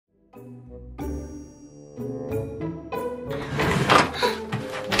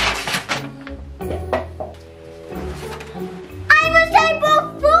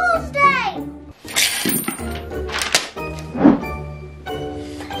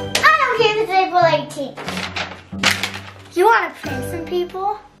April 18th. You want to prank some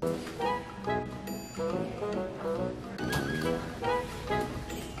people?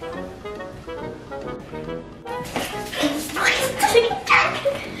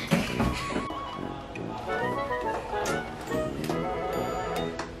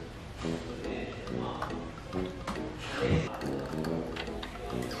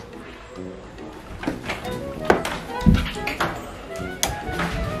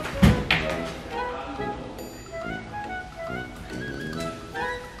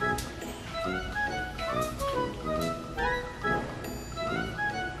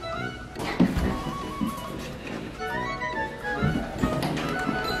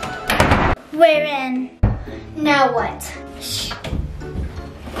 We're in. Now what? Shh.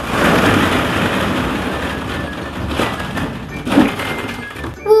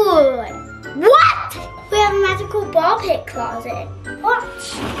 Wood. What? We have a magical ball pit closet.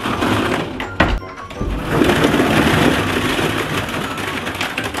 Watch.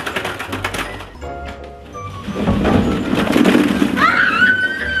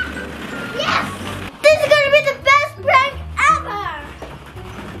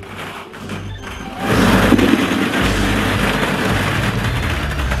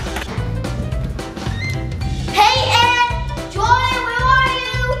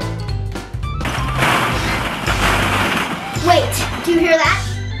 Wait, do you hear that?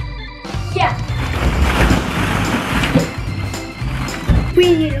 Yeah. We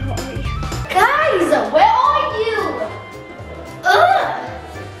need to hurry. Guys, where are you? Ugh.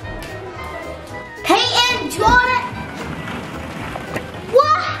 Payton, Jordyn.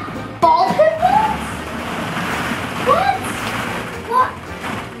 What? Ball pit balls? What?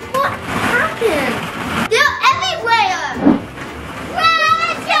 What happened? They're everywhere.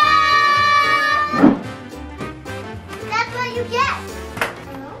 You get.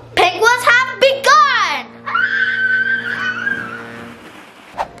 Penguins have begun!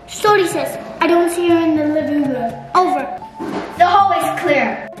 SOTY says, I don't see her in the living room. Over. The hallway's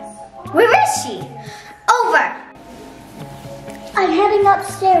clear. Where is she? Over. I'm heading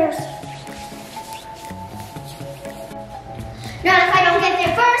upstairs. Not if I don't get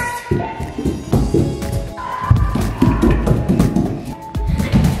there first.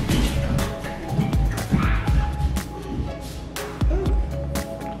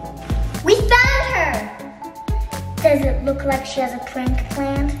 Does it look like she has a prank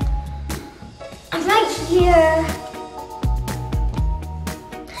planned? I'm right here.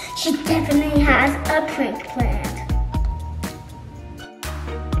 She definitely has a prank planned.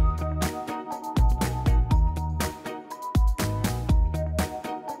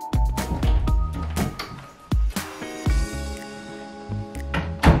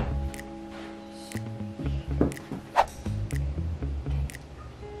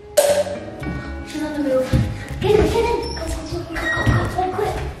 She's on the move. Get in, get in. Go,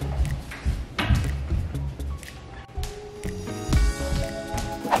 quick.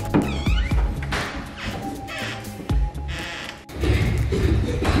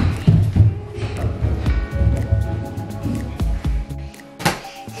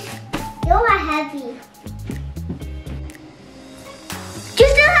 You're not heavy. Do you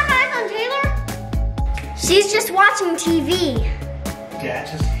still have eyes on Taylor? She's just watching TV. Dad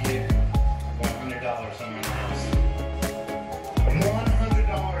just hid $100 on my house.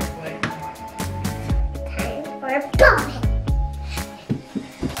 $100 late. We're bumping.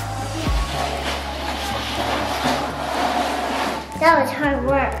 That was hard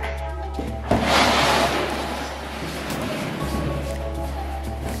work.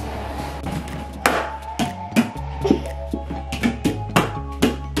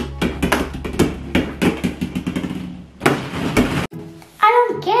 I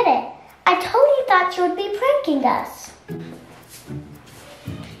don't get it. I totally thought you would be pranking us.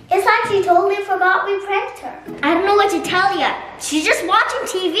 It's like she totally forgot we pranked her. I don't know what to tell you. She's just watching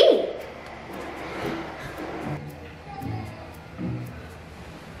TV.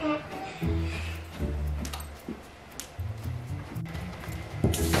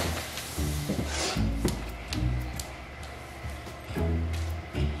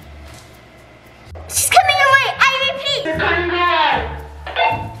 She's coming your way. I repeat. They're coming back.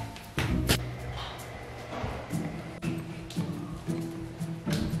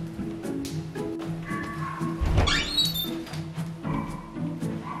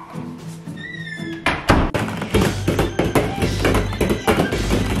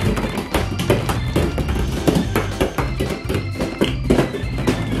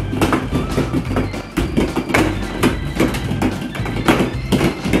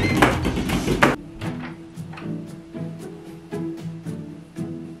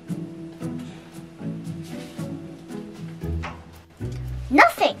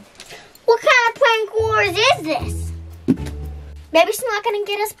 Maybe she's not gonna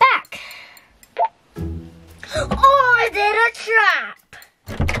get us back. Or is it a trap?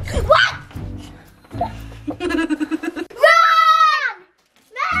 What? Run!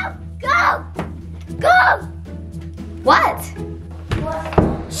 No! Go! Go! What?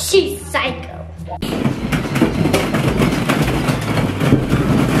 She's psycho.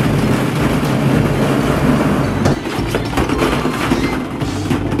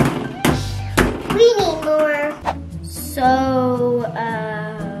 We need more. So,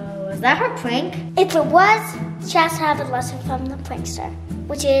 was that her prank? If it was, she has to have a lesson from the prankster,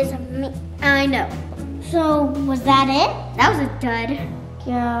 which is me. I know. So, was that it? That was a dud.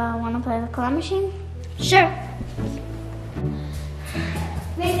 Yeah, wanna play the claw machine? Sure.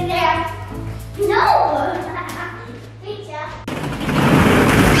 Maybe there. No! Pizza.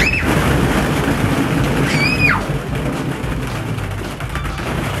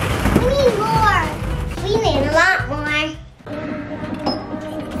 We need more. We need a lot more.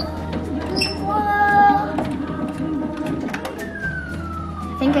 Whoa.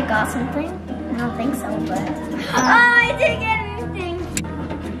 I think I got something. I don't think so, but... I didn't get anything.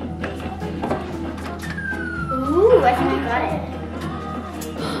 Ooh, I think I got it.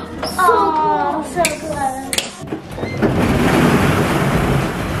 So cool. So close.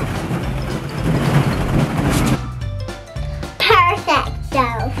 Perfecto.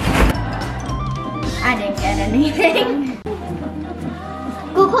 I didn't get anything.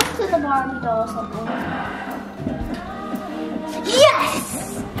 Go close to the Barbie doll or something. Yes!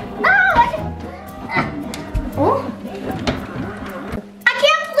 Oh! Oh! I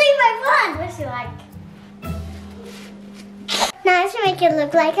can't believe I won! What's she like? Now I should make it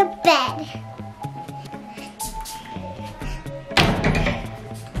look like a bed.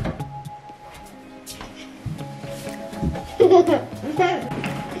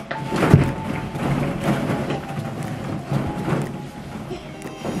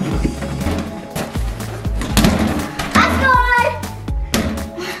 I'm good!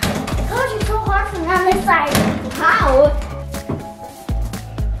 Oh, you're so hard from on this side. How?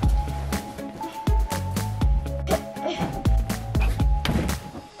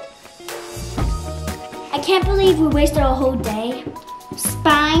 I can't believe we wasted a whole day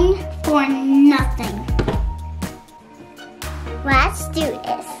spying for nothing. Let's do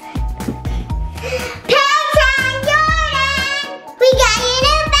this. Payton, Jordyn! We got you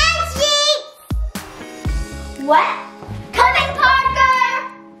new bed sheets! What? Coming, Parker!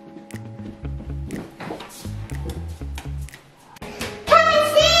 Come and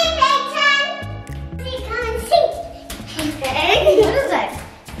see, Payton! Come and see. Hey, what is that?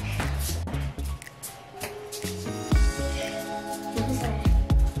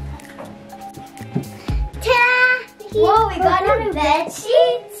 Whoa, we got new bed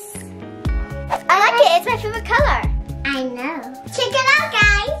sheets. I like it. It's my favorite color. I know. Check it out,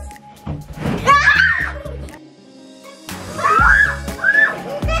 guys.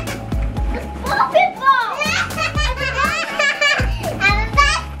 Oh, people! I'm a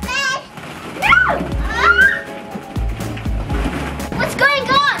best bed. No! What's going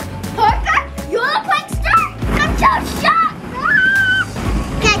on? Parker, you're a prankster? I'm so shocked.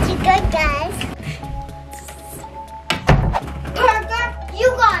 Got you good, guys. You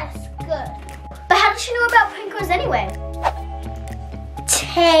guys, good. But how did she know about prankers anyway?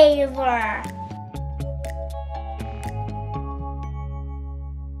 Taylor.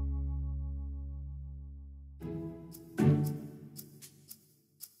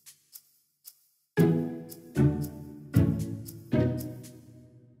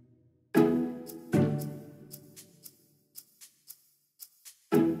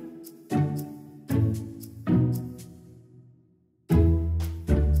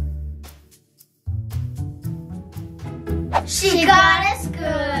 She got us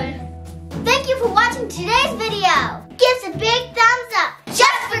good. Thank you for watching today's video. Give us a big thumbs up.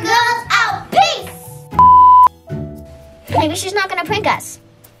 Just for girls out. Peace. Maybe she's not gonna prank us.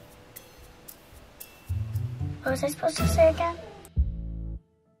 What was I supposed to say again?